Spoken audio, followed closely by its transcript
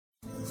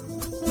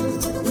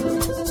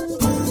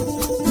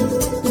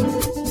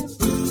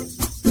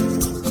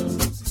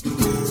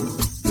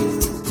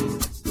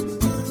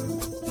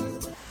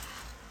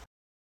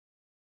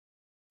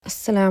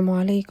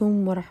Assalamu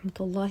alaikum wa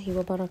rahmatullahi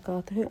wa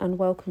barakatuh, and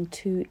welcome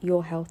to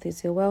Your Health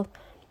is Your Wealth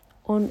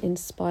on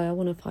Inspire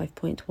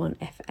 105.1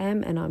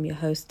 FM, and I'm your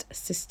host,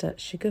 Sister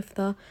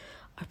Shigufta.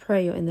 I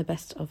pray you're in the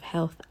best of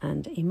health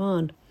and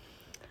iman.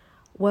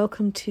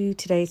 Welcome to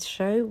today's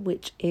show,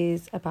 which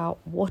is about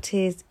what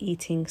is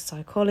eating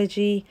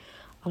psychology.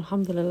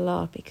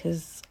 Alhamdulillah,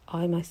 because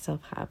I myself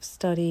have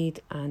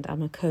studied and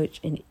I'm a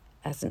coach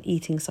as an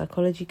eating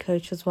psychology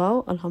coach as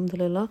well,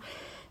 alhamdulillah.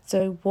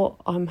 So what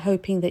I'm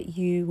hoping that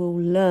you will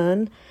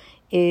learn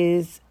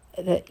is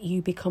that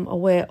you become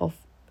aware of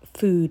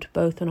food,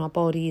 both in our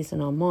bodies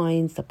and our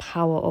minds, the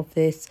power of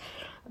this,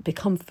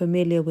 become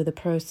familiar with the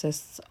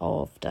process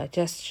of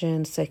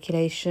digestion,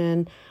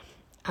 circulation,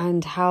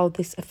 and how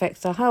this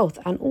affects our health,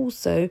 and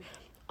also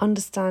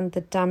understand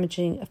the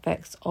damaging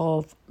effects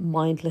of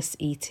mindless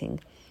eating.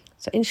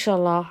 So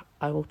inshallah,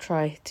 I will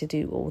try to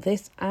do all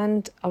this,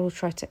 and I will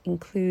try to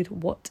include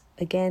what,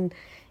 again,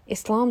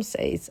 Islam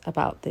says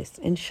about this,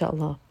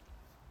 inshallah.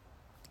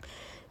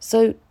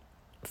 So,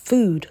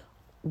 food.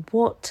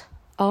 What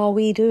are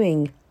we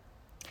doing?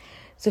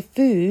 So,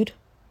 food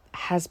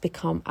has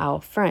become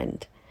our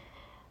friend,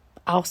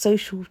 our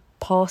social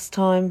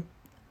pastime,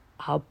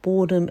 our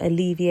boredom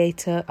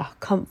alleviator, our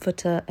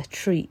comforter, a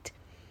treat.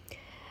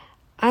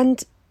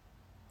 And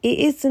it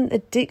is an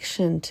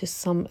addiction to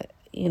some,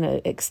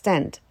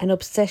 extent, an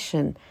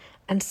obsession,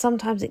 and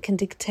sometimes it can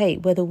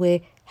dictate whether we're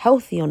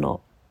healthy or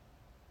not.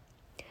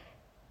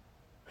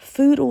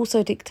 Food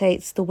also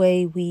dictates the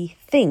way we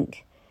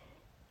think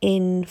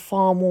in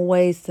far more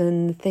ways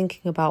than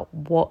thinking about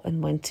what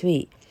and when to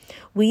eat.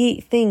 We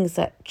eat things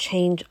that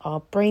change our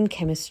brain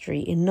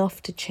chemistry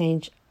enough to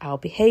change our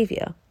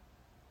behaviour.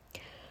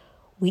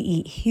 We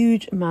eat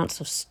huge amounts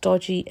of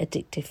stodgy,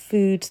 addictive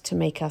foods to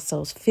make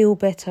ourselves feel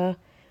better.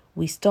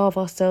 We starve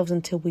ourselves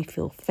until we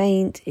feel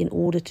faint in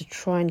order to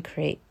try and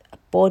create a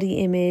body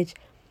image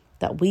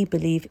that we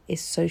believe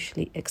is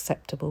socially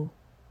acceptable.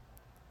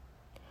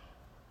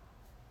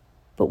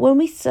 But when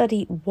we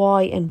study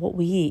why and what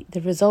we eat,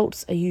 the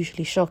results are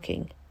usually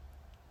shocking.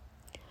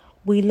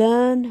 We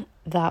learn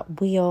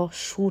that we are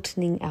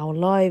shortening our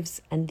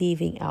lives and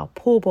leaving our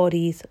poor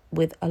bodies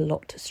with a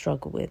lot to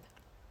struggle with.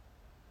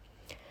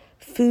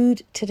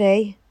 Food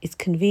today is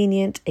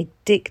convenient,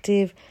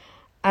 addictive,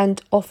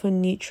 and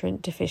often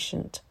nutrient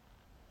deficient.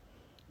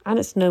 And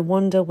it's no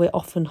wonder we're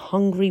often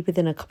hungry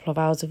within a couple of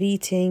hours of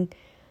eating,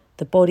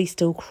 the body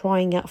still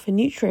crying out for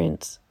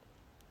nutrients.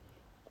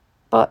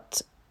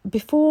 But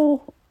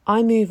before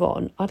I move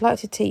on, I'd like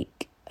to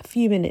take a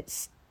few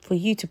minutes for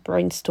you to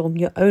brainstorm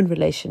your own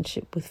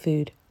relationship with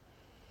food.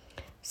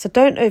 So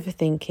don't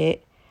overthink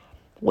it.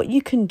 What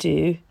you can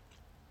do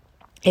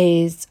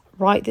is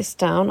write this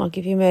down. I'll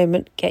give you a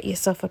moment. Get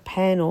yourself a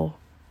pen, or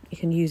you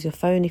can use your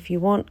phone if you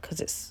want,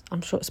 because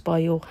I'm sure it's by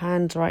your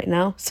hand right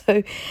now.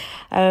 So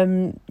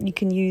you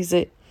can use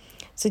it.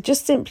 So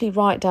just simply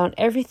write down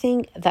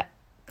everything that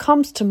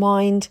comes to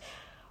mind,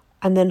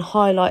 and then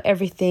highlight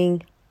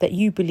everything that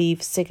you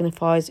believe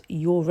signifies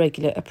your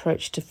regular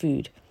approach to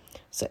food.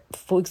 So,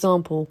 for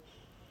example,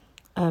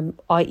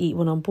 I eat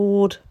when I'm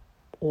bored,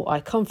 or I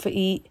comfort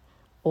eat,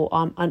 or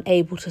I'm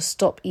unable to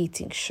stop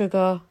eating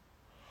sugar,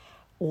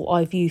 or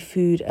I view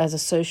food as a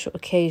social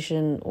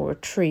occasion or a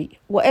treat.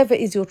 Whatever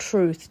is your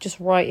truth, just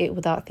write it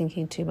without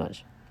thinking too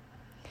much.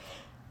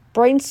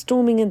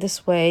 Brainstorming in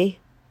this way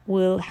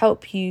will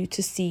help you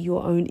to see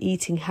your own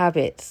eating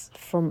habits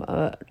from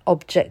an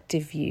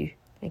objective view,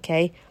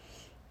 okay?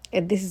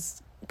 And this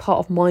is part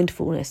of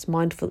mindfulness,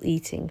 mindful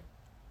eating.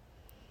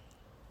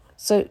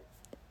 So,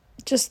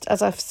 just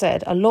as I've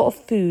said, a lot of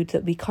food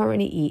that we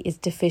currently eat is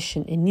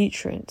deficient in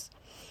nutrients.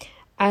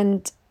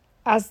 And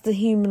as the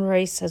human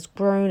race has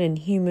grown and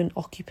human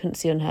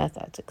occupancy on Earth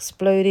has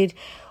exploded,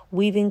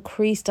 we've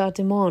increased our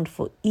demand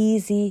for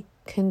easy,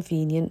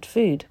 convenient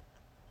food.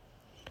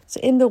 So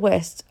in the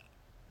West,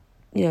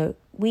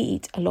 we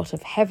eat a lot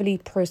of heavily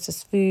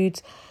processed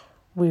foods.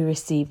 We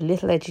receive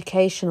little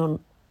education on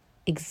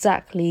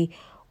exactly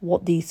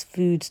what these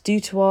foods do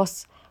to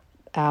us,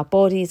 our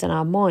bodies and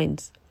our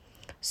minds.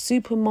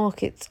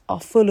 Supermarkets are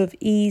full of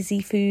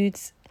easy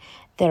foods.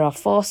 There are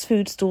fast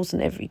food stores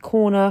in every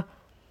corner.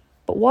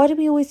 But why do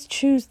we always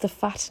choose the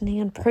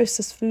fattening and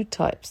processed food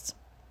types?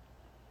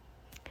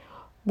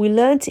 We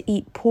learn to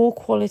eat poor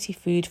quality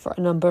food for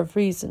a number of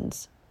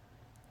reasons.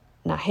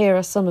 Now here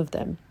are some of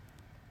them.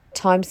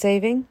 Time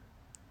saving,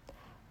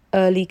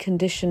 early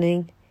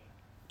conditioning,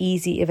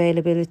 easy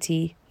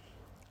availability,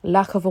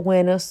 lack of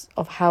awareness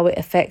of how it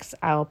affects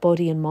our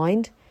body and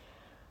mind.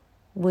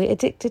 We're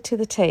addicted to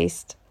the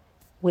taste.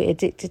 We're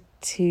addicted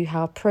to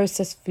how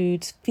processed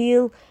foods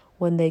feel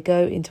when they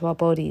go into our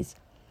bodies.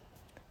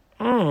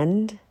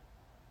 And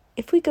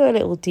if we go a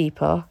little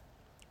deeper,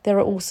 there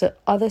are also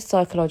other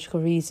psychological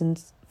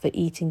reasons for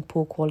eating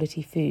poor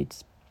quality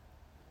foods.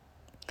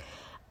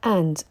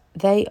 And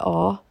they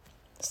are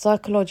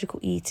psychological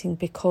eating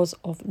because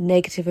of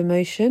negative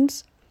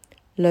emotions,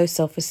 low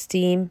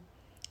self-esteem,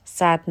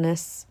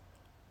 sadness,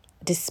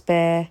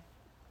 despair,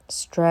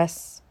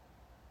 stress,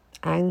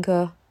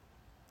 anger,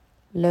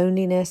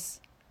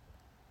 loneliness,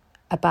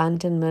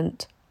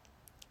 abandonment,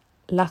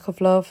 lack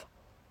of love,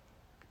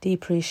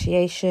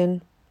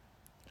 depreciation,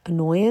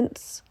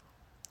 annoyance,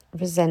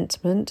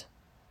 resentment,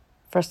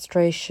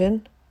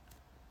 frustration,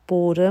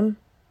 boredom.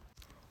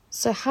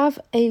 So have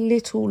a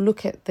little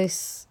look at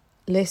this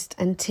list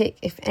and tick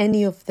if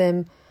any of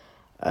them,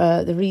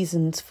 the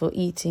reasons for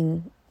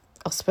eating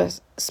are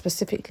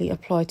specifically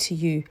apply to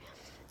you,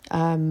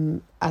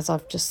 as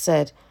I've just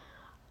said.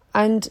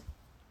 And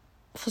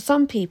for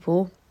some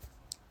people,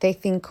 they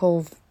think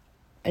of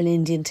an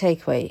Indian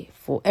takeaway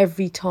for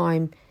every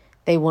time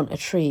they want a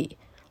treat,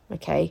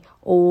 okay?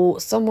 Or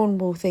someone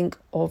will think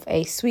of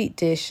a sweet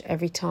dish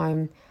every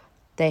time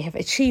they have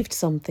achieved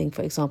something,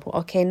 for example.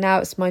 Okay, now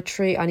it's my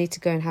treat. I need to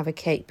go and have a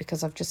cake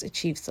because I've just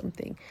achieved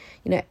something.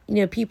 You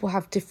know, people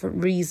have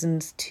different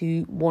reasons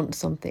to want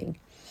something,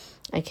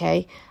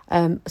 okay?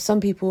 Some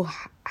people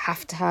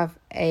have to have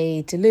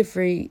a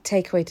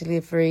takeaway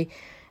delivery,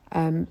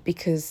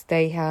 because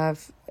they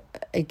have,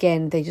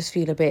 again, they just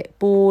feel a bit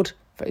bored,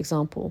 for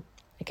example.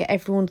 Okay,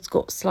 everyone's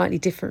got slightly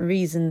different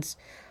reasons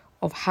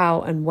of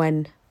how and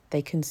when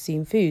they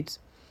consume foods.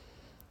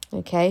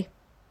 Okay,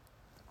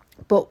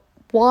 but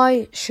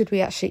why should we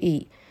actually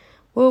eat?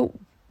 Well,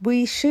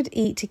 we should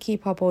eat to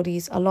keep our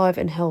bodies alive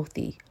and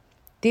healthy.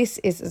 This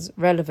is as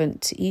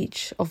relevant to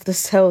each of the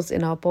cells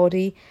in our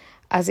body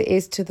as it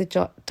is to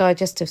the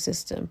digestive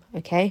system,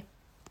 okay?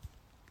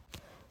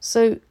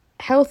 So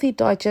healthy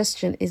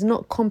digestion is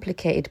not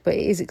complicated, but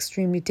it is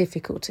extremely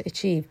difficult to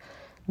achieve.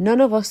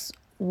 None of us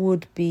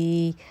would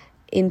be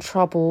in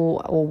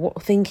trouble or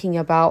thinking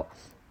about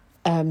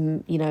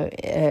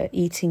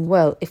eating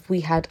well if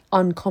we had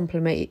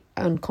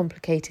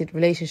uncomplicated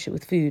relationship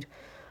with food.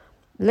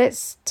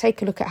 Let's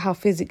take a look at how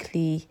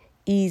physically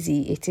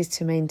easy it is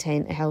to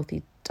maintain a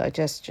healthy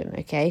digestion,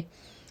 okay?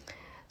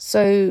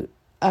 So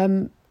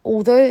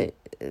although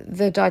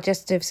the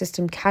digestive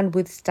system can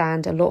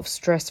withstand a lot of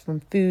stress from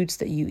foods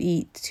that you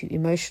eat to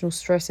emotional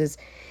stresses,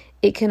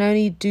 it can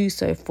only do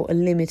so for a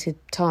limited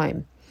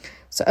time.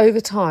 So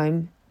over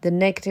time, the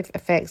negative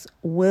effects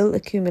will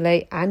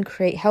accumulate and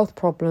create health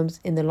problems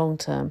in the long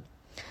term.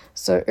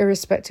 So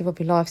irrespective of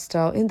your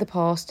lifestyle in the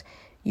past,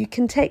 you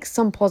can take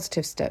some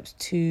positive steps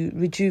to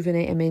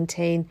rejuvenate and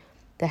maintain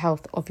the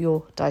health of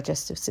your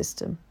digestive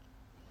system.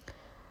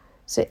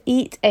 So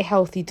eat a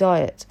healthy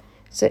diet.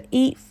 So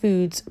eat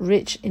foods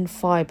rich in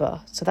fibre.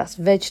 So that's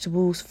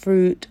vegetables,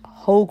 fruit,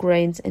 whole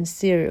grains and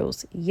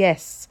cereals.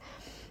 Yes,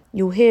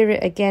 you'll hear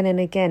it again and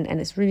again, and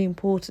it's really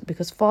important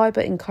because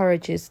fibre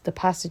encourages the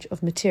passage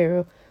of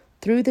material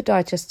through the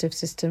digestive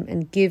system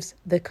and gives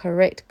the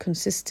correct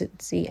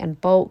consistency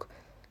and bulk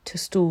to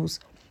stools.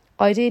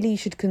 Ideally, you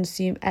should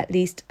consume at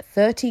least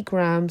 30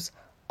 grams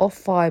of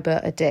fibre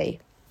a day.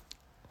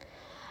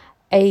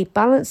 A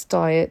balanced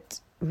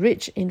diet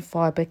rich in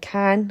fibre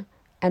can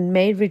and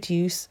may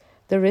reduce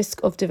the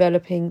risk of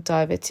developing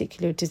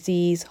diverticular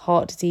disease,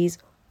 heart disease,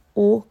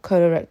 or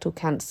colorectal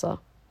cancer.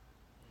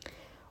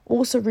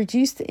 Also,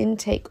 reduce the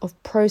intake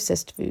of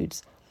processed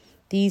foods.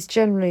 These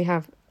generally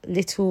have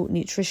little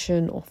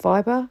nutrition or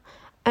fibre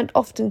and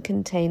often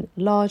contain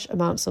large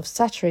amounts of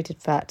saturated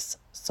fats,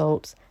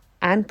 salts,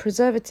 and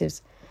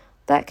preservatives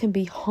that can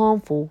be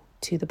harmful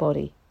to the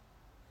body.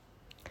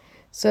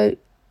 So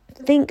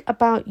think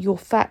about your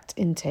fat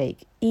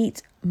intake.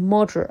 Eat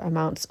moderate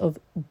amounts of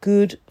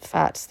good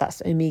fats,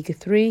 that's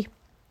omega-3,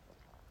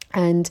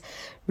 and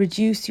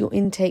reduce your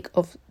intake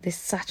of this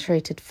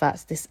saturated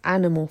fats, this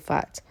animal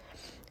fat.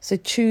 So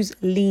choose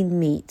lean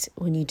meat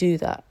when you do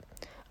that.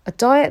 A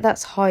diet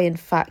that's high in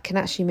fat can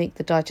actually make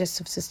the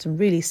digestive system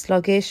really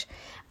sluggish,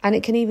 and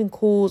it can even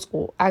cause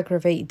or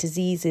aggravate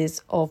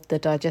diseases of the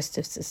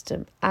digestive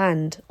system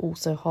and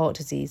also heart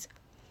disease.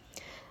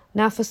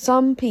 Now, for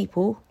some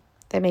people,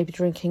 they may be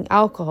drinking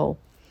alcohol.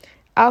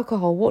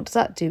 Alcohol, what does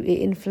that do?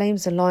 It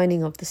inflames the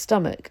lining of the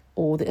stomach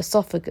or the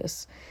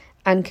esophagus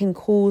and can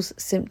cause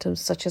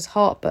symptoms such as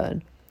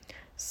heartburn.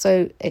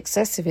 So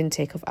excessive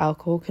intake of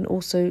alcohol can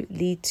also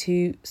lead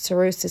to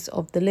cirrhosis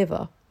of the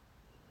liver.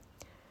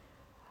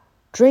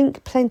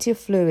 Drink plenty of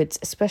fluids,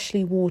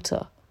 especially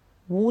water.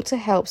 Water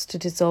helps to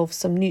dissolve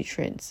some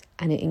nutrients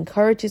and it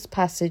encourages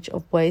passage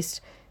of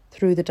waste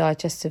through the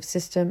digestive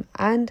system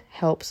and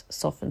helps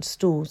soften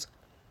stools.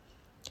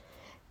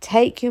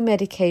 Take your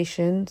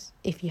medications,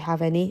 if you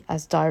have any,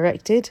 as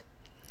directed.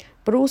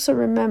 But also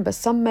remember,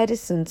 some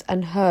medicines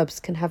and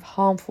herbs can have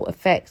harmful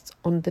effects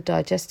on the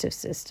digestive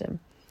system.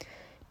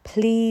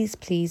 Please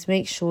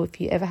make sure if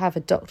you ever have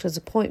a doctor's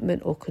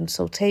appointment or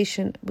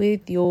consultation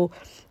with your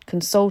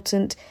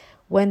consultant,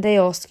 when they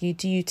ask you,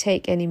 do you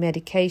take any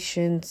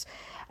medications,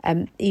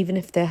 even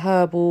if they're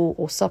herbal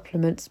or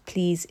supplements,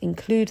 please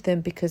include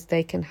them because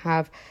they can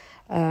have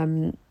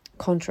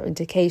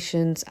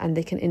contraindications and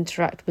they can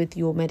interact with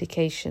your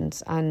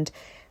medications and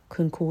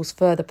can cause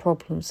further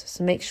problems.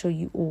 So make sure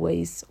you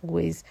always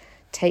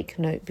take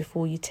note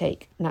before you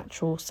take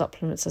natural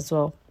supplements as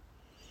well.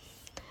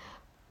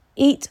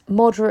 Eat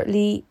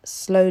moderately,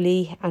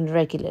 slowly and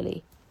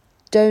regularly.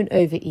 Don't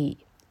overeat.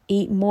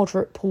 Eat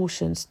moderate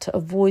portions to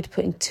avoid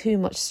putting too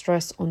much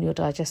stress on your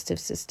digestive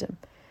system.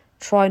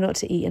 Try not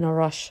to eat in a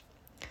rush.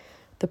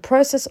 The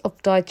process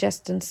of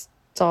digestion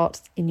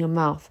starts in your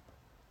mouth.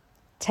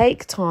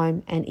 Take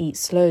time and eat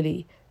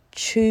slowly.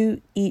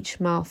 Chew each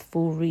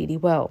mouthful really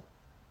well.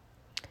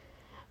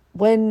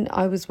 When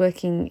I was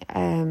working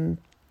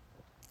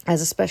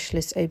as a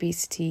specialist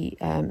obesity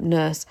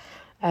nurse,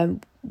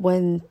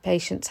 when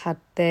patients had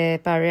their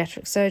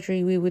bariatric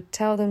surgery, we would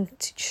tell them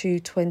to chew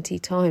 20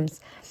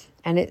 times.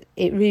 And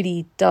it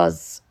really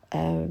does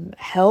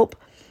help.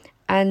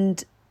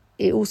 And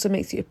it also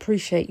makes you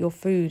appreciate your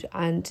food,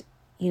 and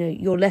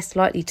you're less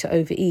likely to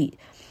overeat.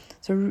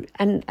 So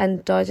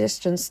and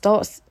digestion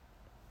starts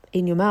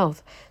in your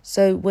mouth.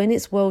 So when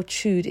it's well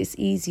chewed, it's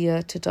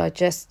easier to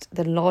digest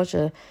the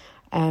larger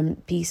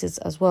pieces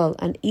as well.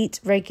 And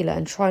eat regular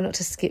and try not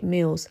to skip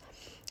meals.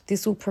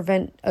 This will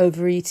prevent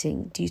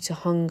overeating due to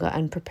hunger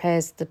and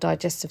prepares the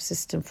digestive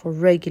system for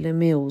regular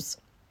meals.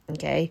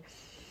 Okay,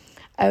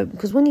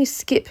 because when you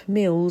skip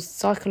meals,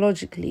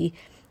 psychologically,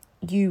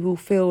 you will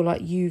feel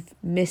like you've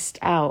missed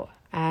out.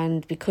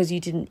 And because you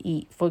didn't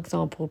eat, for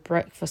example,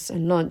 breakfast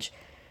and lunch,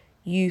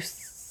 you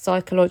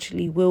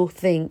psychologically will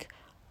think,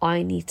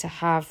 I need to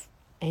have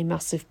a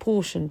massive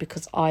portion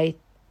because I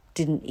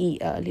didn't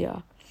eat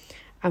earlier.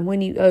 And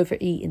when you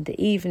overeat in the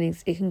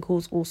evenings, it can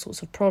cause all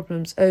sorts of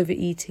problems.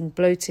 Overeating,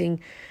 bloating,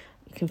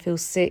 you can feel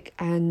sick,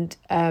 and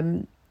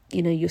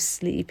you're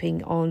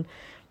sleeping on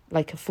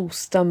like a full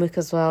stomach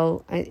as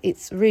well.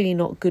 It's really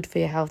not good for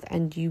your health,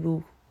 and you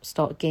will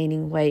start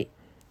gaining weight.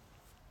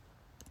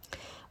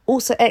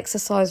 Also,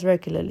 exercise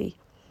regularly.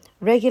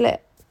 Regular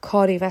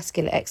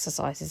cardiovascular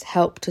exercises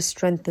help to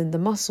strengthen the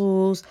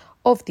muscles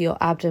of your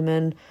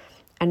abdomen,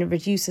 and it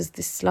reduces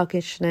the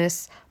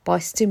sluggishness by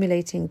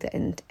stimulating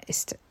the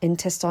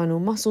intestinal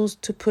muscles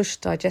to push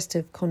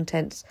digestive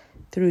contents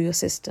through your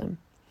system.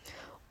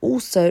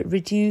 Also,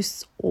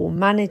 reduce or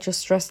manage your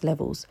stress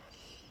levels.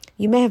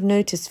 You may have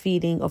noticed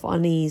feeling of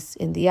unease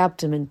in the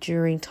abdomen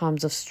during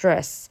times of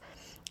stress.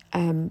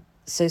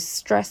 So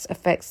stress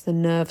affects the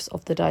nerves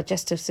of the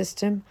digestive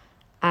system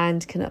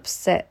and can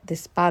upset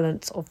this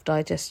balance of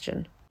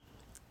digestion.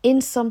 In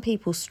some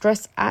people,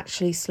 stress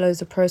actually slows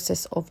the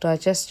process of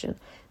digestion.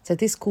 So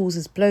this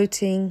causes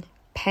bloating,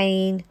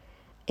 pain,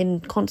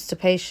 and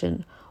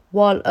constipation,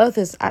 while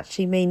others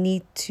actually may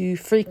need to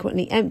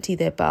frequently empty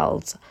their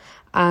bowels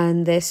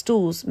and their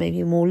stools may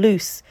be more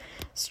loose.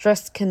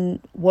 Stress can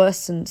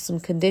worsen some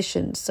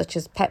conditions such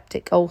as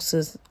peptic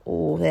ulcers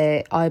or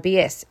their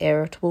IBS,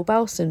 irritable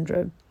bowel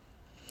syndrome.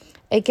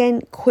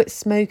 Again, quit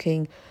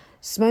smoking.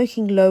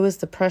 Smoking lowers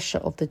the pressure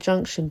of the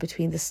junction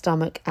between the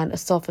stomach and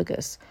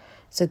esophagus.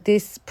 So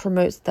this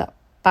promotes the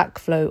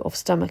backflow of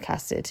stomach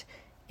acid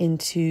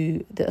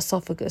into the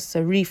esophagus.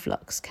 So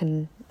reflux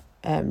can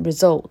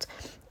result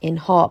in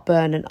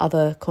heartburn and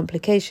other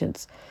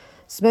complications.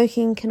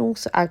 Smoking can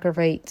also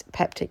aggravate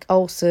peptic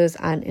ulcers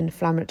and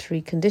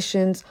inflammatory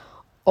conditions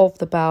of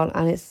the bowel,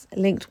 and it's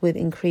linked with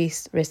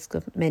increased risk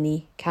of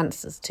many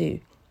cancers too.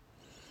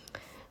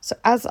 So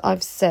as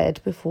I've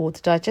said before, the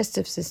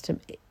digestive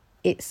system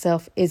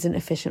itself is an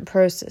efficient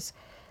process.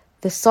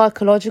 The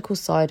psychological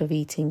side of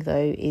eating,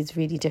 though, is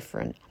really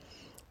different.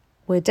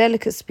 We're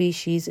delicate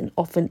species and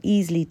often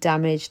easily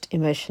damaged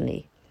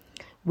emotionally.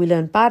 We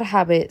learn bad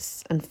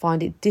habits and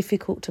find it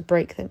difficult to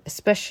break them,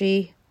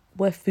 especially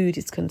where food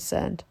is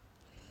concerned.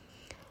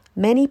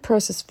 Many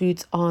processed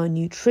foods are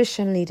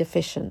nutritionally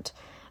deficient,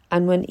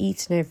 and when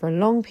eaten over a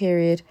long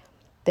period,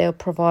 they'll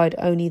provide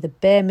only the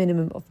bare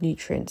minimum of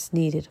nutrients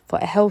needed for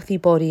a healthy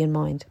body and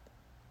mind.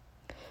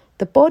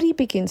 The body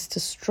begins to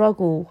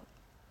struggle,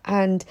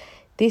 and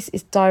this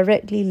is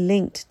directly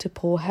linked to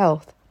poor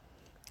health.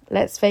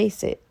 Let's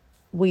face it,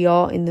 we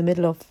are in the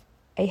middle of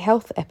a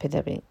health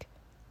epidemic.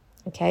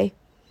 Okay?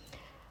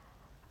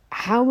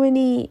 How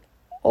many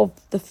of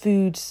the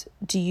foods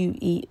do you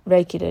eat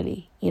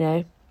regularly?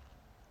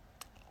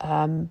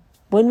 When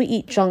we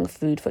eat junk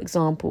food, for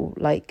example,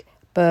 like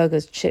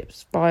burgers,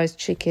 chips, fries,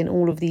 chicken,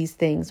 all of these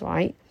things,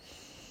 right?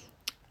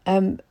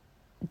 And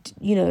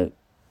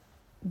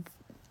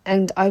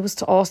I was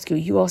to ask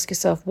you ask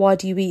yourself, why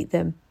do you eat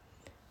them?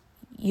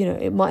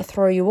 It might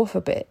throw you off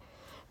a bit.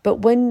 But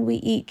when we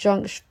eat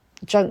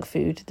junk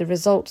food, the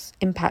results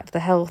impact the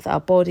health, our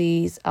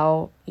bodies,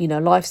 our,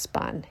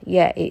 lifespan.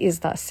 Yeah, it is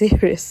that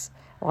serious,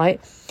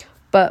 right?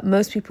 But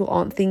most people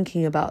aren't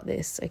thinking about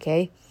this,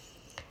 okay?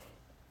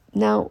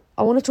 Now,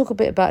 I want to talk a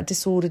bit about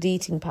disordered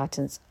eating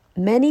patterns.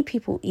 Many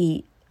people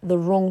eat the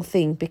wrong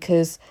thing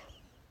because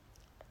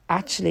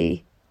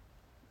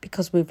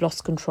we've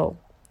lost control.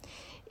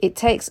 It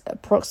takes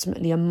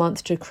approximately a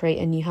month to create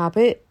a new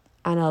habit,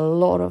 and a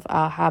lot of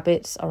our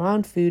habits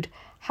around food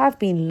have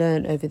been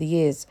learned over the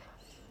years.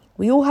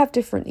 We all have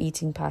different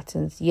eating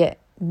patterns, yet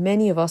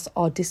many of us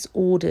are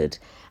disordered,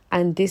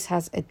 and this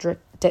has a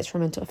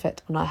detrimental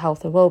effect on our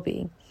health and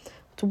well-being.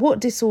 So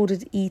what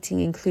disordered eating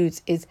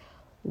includes is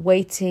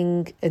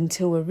waiting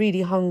until we're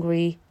really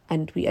hungry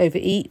and we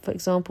overeat, for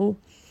example,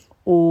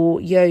 or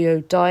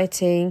yo-yo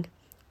dieting,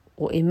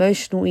 or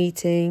emotional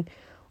eating,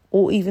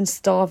 or even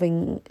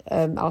starving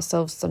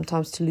ourselves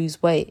sometimes to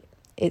lose weight.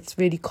 It's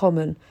really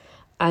common.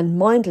 and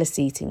mindless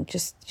eating,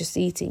 just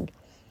eating.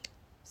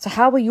 So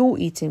how are your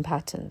eating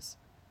patterns?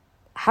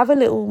 Have a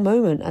little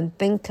moment and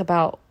think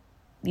about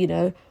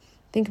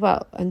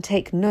and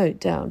take note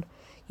down.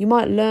 You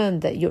might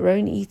learn that your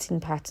own eating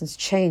patterns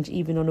change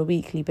even on a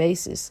weekly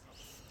basis.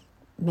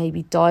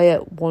 Maybe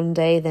diet one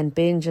day, then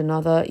binge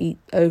another,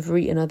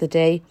 overeat another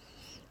day.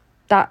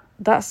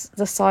 That's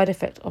the side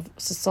effect of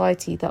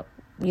society that,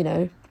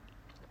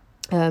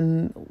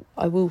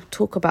 I will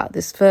talk about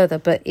this further,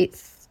 but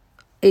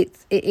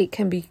it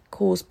can be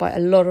caused by a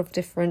lot of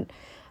different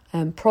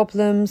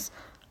problems.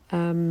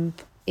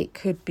 It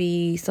could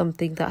be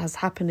something that has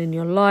happened in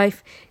your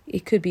life.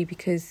 It could be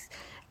because,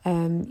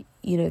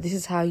 this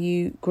is how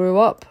you grew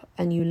up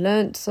and you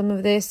learnt some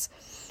of this.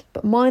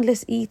 But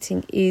mindless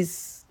eating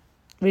is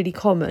really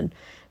common.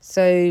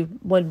 So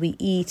when we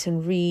eat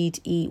and read,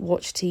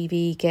 watch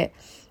TV, get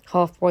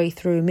halfway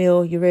through a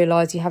meal, you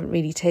realise you haven't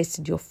really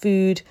tasted your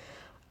food.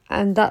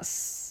 And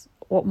that's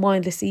what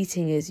mindless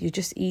eating is. You're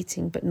just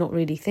eating but not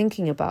really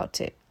thinking about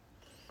it.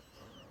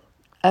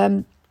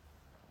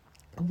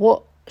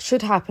 What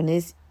should happen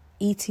is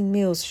eating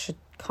meals should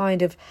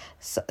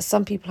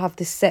some people have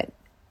this set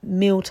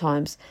meal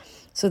times.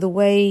 So the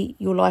way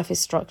your life is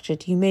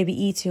structured, you may be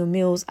eating your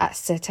meals at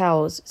set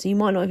hours. So you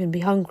might not even be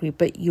hungry,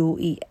 but you'll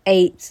eat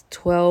 8,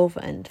 12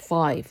 and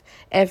 5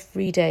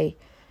 every day.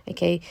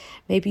 Okay,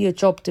 maybe your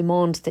job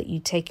demands that you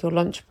take your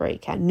lunch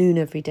break at noon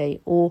every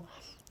day, or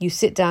you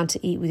sit down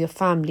to eat with your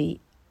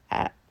family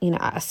at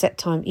a set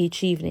time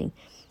each evening.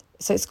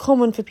 So it's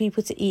common for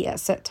people to eat at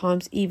set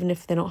times, even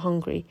if they're not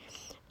hungry.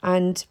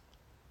 And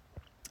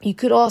you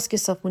could ask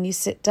yourself when you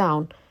sit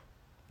down,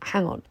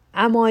 hang on,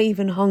 am I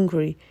even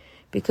hungry?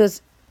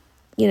 Because,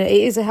 it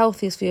is the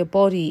healthiest for your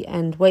body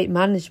and weight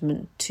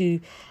management to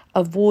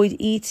avoid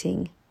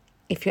eating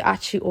if you're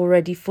actually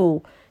already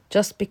full,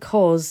 just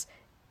because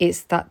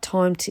it's that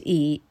time to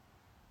eat,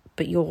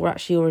 but you're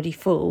actually already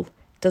full,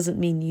 doesn't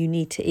mean you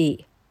need to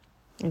eat.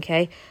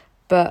 Okay?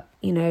 But,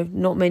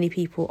 not many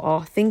people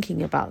are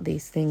thinking about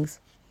these things.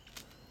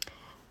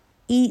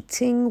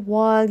 Eating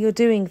while you're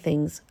doing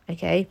things,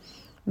 okay?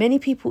 Many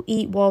people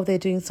eat while they're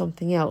doing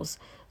something else.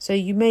 So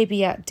you may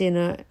be at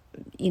dinner,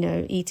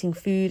 eating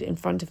food in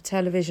front of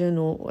television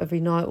or every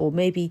night, or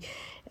maybe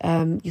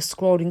you're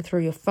scrolling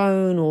through your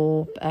phone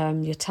or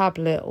your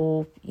tablet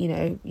or,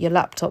 your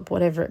laptop,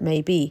 whatever it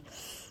may be,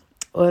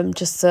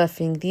 just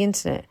surfing the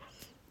internet.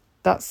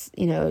 That's,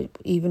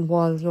 even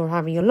while you're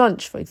having your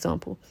lunch, for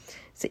example.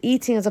 So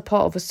eating as a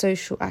part of a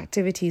social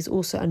activity is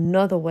also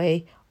another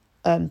way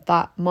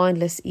that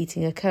mindless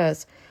eating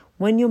occurs.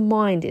 When your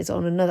mind is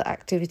on another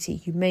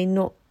activity, you may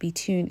not be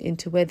tuned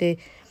into whether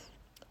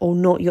or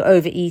not you're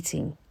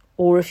overeating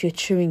or if you're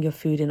chewing your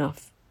food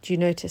enough. Do you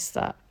notice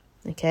that?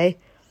 Okay.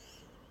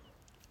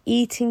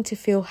 Eating to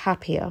feel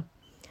happier.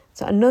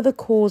 So another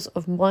cause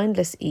of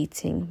mindless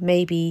eating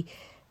may be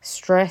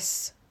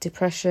stress,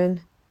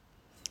 depression.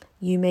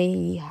 You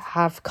may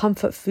have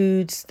comfort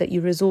foods that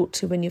you resort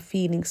to when you're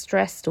feeling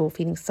stressed or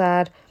feeling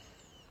sad.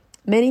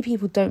 Many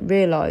people don't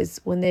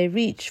realise when they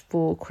reach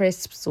for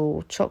crisps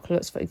or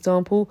chocolates, for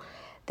example,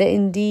 they're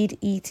indeed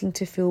eating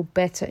to feel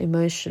better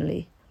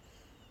emotionally.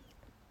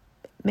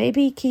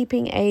 Maybe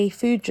keeping a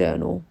food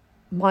journal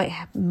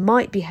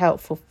might be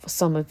helpful for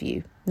some of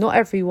you. Not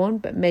everyone,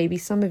 but maybe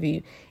some of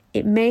you.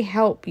 It may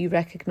help you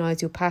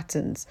recognise your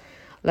patterns.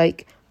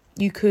 Like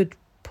you could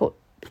put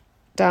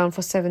down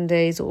for 7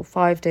 days or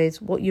 5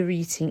 days what you're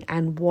eating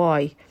and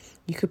why.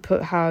 You could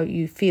put how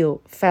you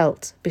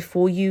felt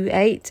before you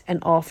ate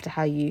and after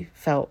how you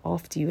felt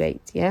after you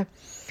ate, yeah?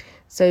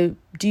 So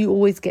do you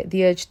always get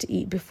the urge to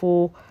eat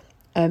before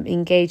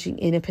engaging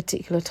in a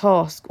particular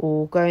task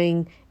or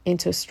going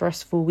into a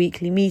stressful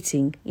weekly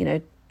meeting?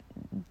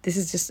 This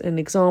is just an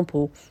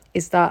example.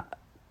 Is that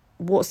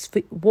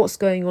what's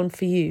going on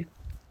for you?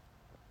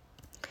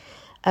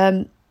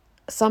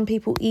 Some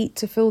people eat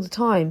to fill the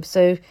time.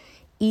 So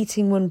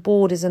eating when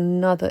bored is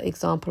another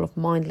example of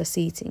mindless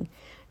eating.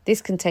 This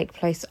can take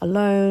place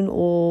alone,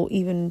 or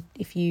even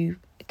if you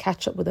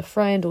catch up with a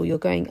friend or you're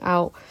going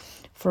out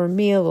for a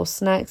meal or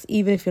snacks.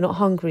 Even if you're not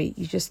hungry,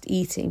 you're just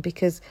eating,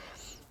 because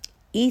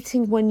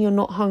eating when you're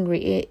not hungry,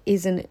 it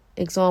is an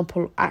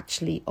example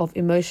actually of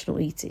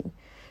emotional eating.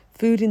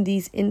 Food in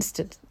these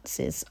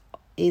instances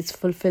is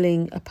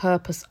fulfilling a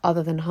purpose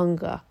other than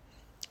hunger,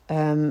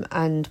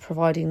 and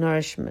providing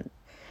nourishment.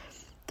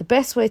 The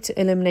best way to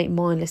eliminate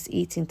mindless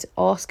eating to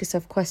ask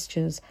yourself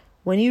questions.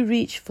 When you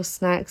reach for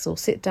snacks or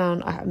sit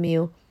down at a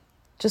meal,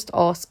 just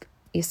ask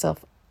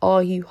yourself,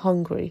 are you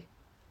hungry?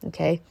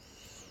 Okay.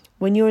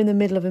 When you're in the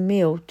middle of a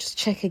meal, just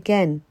check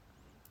again.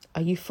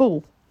 Are you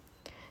full?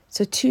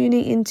 So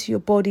tuning into your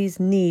body's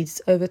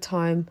needs over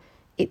time,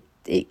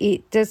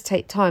 it does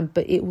take time,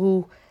 but it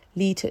will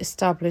lead to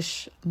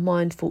establish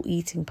mindful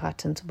eating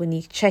patterns. When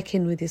you check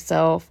in with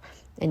yourself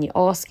and you're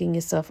asking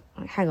yourself,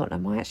 hang on,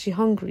 am I actually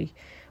hungry?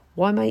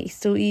 Why am I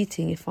still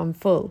eating if I'm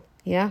full?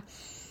 Yeah.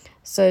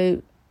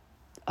 So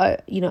I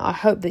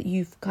hope that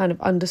you've kind of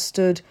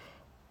understood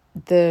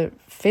the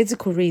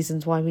physical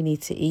reasons why we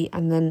need to eat,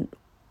 and then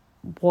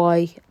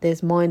why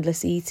there's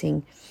mindless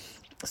eating.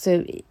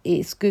 So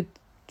it's good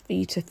for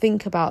you to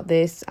think about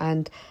this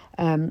and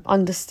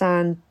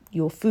understand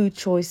your food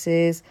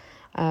choices,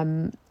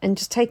 and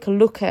just take a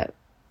look at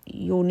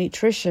your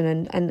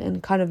nutrition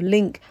and kind of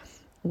link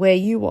where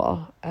you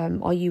are.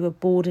 Are you a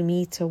boredom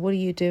eater? What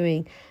are you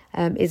doing?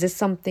 Is there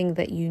something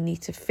that you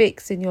need to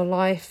fix in your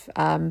life?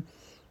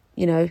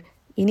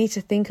 You need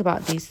to think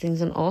about these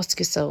things and ask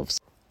yourselves.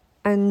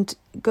 And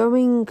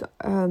going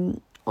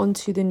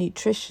onto the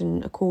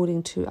nutrition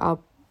according to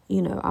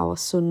our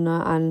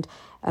Sunnah and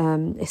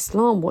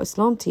Islam, what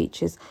Islam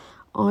teaches,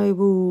 I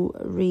will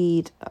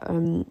read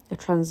a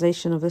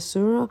translation of the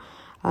Surah,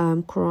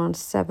 Quran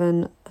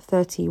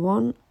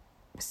 7:31.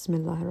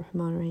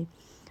 Bismillahir-Rahmanir-Rahim.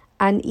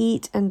 And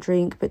eat and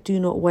drink, but do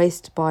not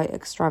waste by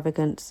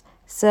extravagance.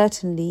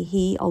 Certainly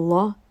He,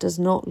 Allah, does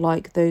not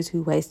like those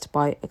who waste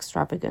by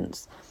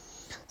extravagance.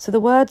 So the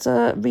words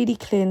are really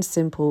clear and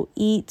simple.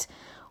 Eat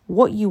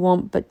what you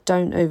want, but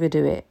don't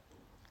overdo it.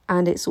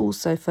 And it's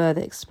also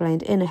further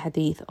explained in a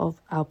hadith of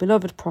our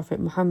beloved Prophet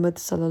Muhammad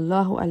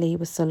sallallahu alaihi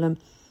wasallam.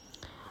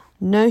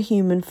 No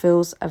human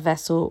fills a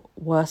vessel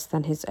worse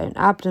than his own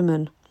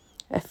abdomen.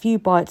 A few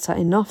bites are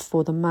enough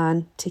for the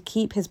man to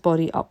keep his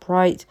body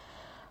upright,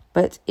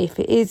 but if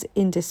it is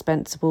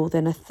indispensable,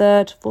 then a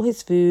third for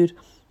his food,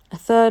 a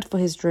third for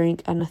his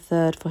drink, and a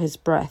third for his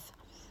breath.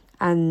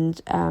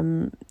 And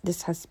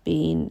this has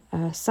been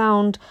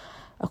sound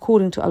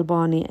according to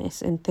Albani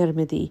in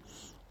Tirmidhi.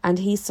 And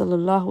he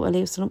sallallahu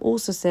alaihi wasallam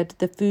also said,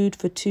 the food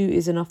for two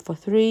is enough for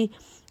three,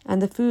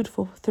 and the food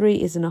for three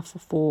is enough for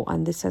four.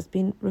 And this has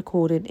been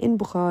recorded in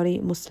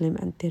Bukhari, Muslim,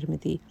 and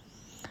Tirmidhi.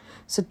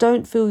 So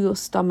don't fill your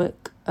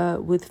stomach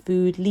with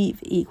food. Leave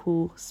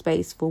equal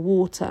space for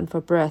water and for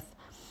breath,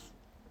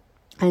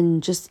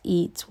 and just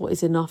eat what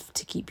is enough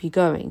to keep you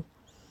going.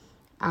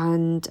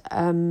 And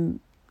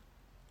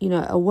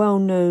a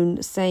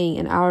well-known saying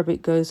in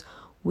Arabic goes,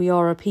 we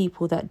are a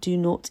people that do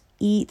not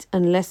eat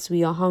unless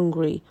we are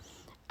hungry,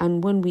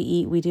 and when we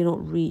eat, we do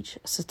not reach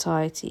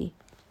satiety.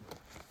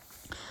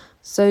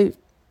 So,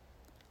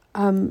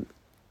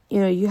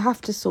 you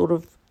have to sort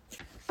of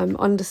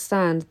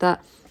understand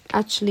that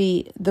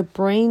actually the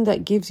brain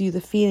that gives you the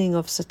feeling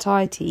of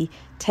satiety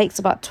takes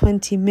about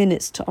 20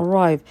 minutes to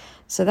arrive.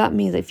 So that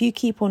means that if you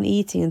keep on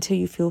eating until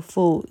you feel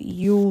full,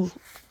 you'll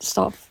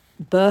start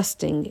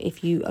bursting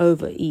if you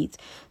overeat.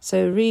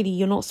 So really,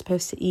 you're not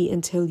supposed to eat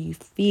until you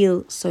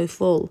feel so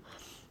full.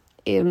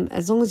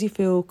 As long as you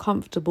feel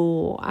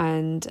comfortable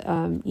and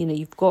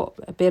you've got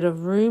a bit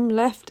of room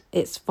left,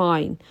 it's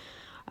fine.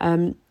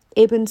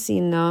 Ibn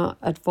Sina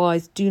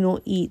advised, do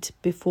not eat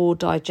before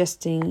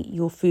digesting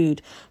your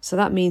food. So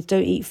that means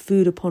don't eat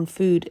food upon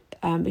food.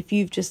 If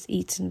you've just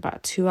eaten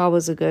about 2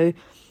 hours ago,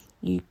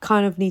 you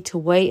kind of need to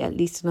wait at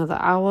least another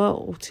hour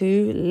or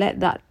two. Let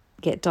that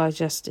get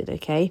digested,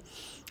 okay?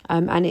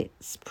 And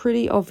it's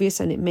pretty obvious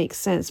and it makes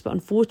sense. But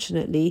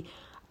unfortunately,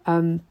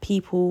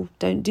 people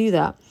don't do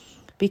that.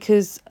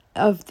 Because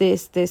of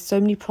this, there's so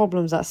many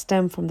problems that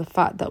stem from the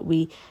fact that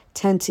we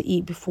tend to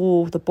eat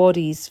before the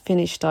body's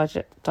finished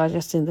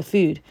digesting the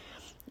food.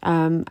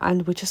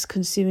 And we're just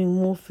consuming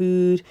more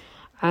food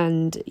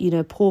and,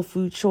 poor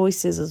food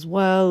choices as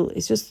well.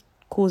 It's just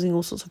causing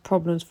all sorts of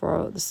problems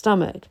for the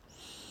stomach.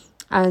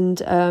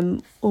 And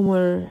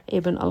Umar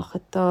ibn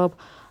al-Khattab,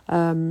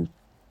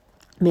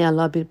 may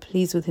Allah be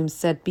pleased with him,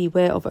 said,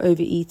 beware of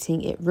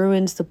overeating. It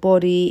ruins the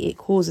body. It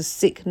causes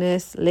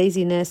sickness,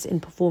 laziness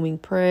in performing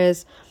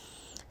prayers.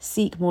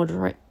 Seek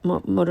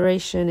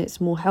moderation.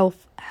 It's more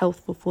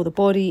healthful for the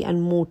body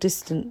and more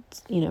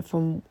distant,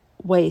 from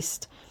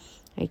waste.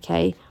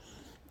 Okay.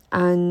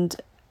 And,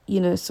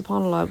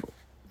 subhanAllah,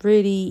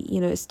 really,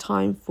 it's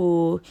time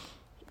for,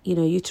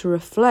 you to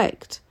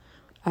reflect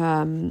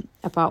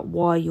about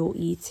why you're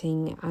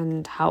eating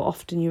and how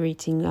often you're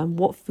eating and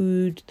what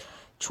food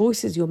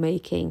choices you're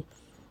making.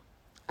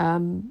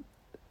 Do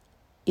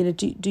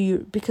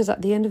you, because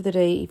at the end of the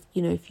day,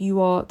 if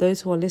you are,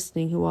 those who are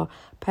listening, who are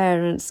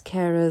parents,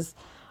 carers,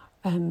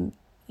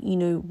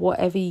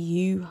 whatever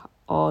you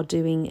are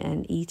doing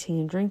and eating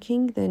and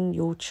drinking, then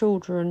your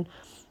children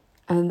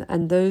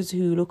and those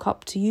who look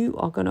up to you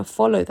are going to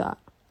follow that.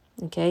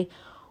 Okay.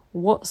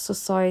 What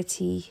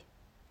society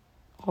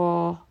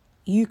are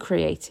you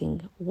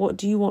creating? What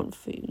do you want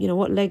for,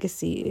 what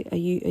legacy are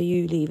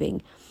you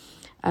leaving?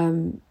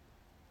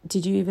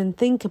 Did you even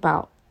think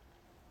about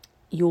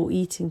your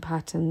eating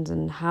patterns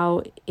and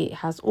how it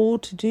has all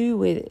to do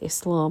with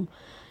Islam?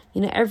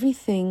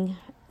 Everything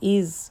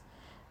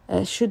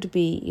should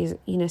be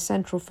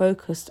central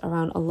focused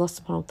around Allah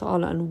subhanahu wa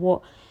ta'ala and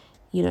what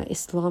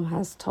Islam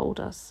has told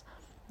us.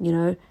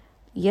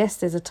 Yes,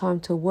 there's a time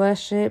to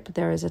worship,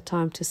 there is a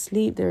time to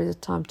sleep, there is a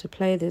time to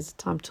play, there's a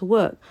time to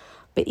work,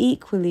 but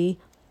equally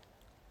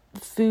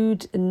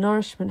food and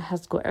nourishment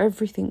has got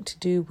everything to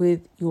do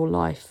with your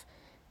life.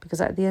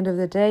 Because at the end of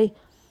the day,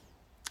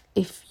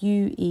 if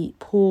you eat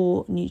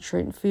poor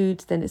nutrient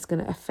foods, then it's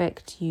going to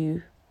affect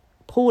you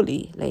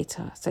poorly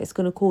later. So it's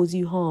going to cause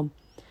you harm.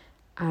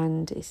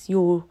 And it's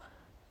your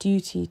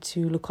duty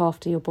to look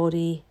after your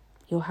body.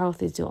 Your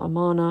health is your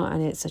amana,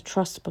 and it's a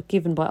trust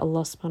given by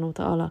Allah subhanahu wa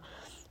ta'ala.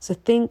 So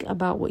think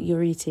about what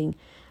you're eating.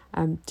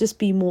 Just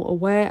be more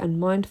aware and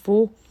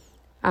mindful,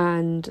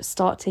 and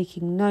start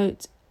taking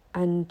note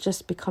and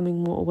just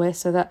becoming more aware,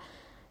 so that,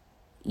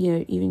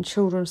 even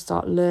children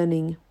start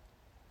learning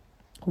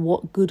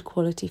what good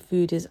quality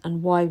food is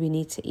and why we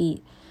need to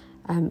eat,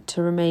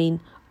 to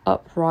remain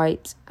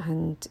upright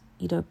and,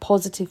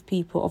 positive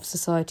people of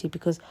society.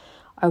 Because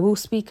I will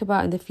speak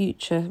about in the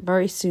future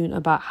very soon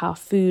about how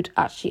food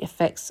actually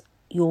affects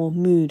your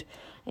mood.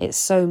 It's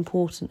so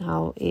important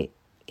how it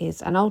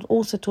is. And I'll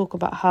also talk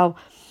about how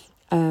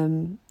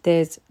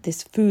there's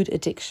this food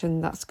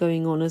addiction that's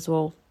going on as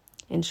well,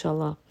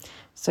 inshallah.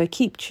 So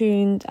keep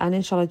tuned, and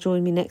inshallah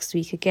join me next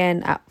week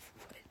again at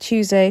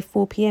Tuesday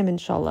 4 p.m.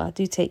 inshallah.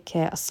 Do take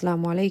care.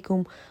 Assalamu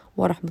alaikum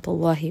wa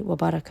rahmatullahi wa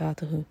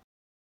barakatuhu.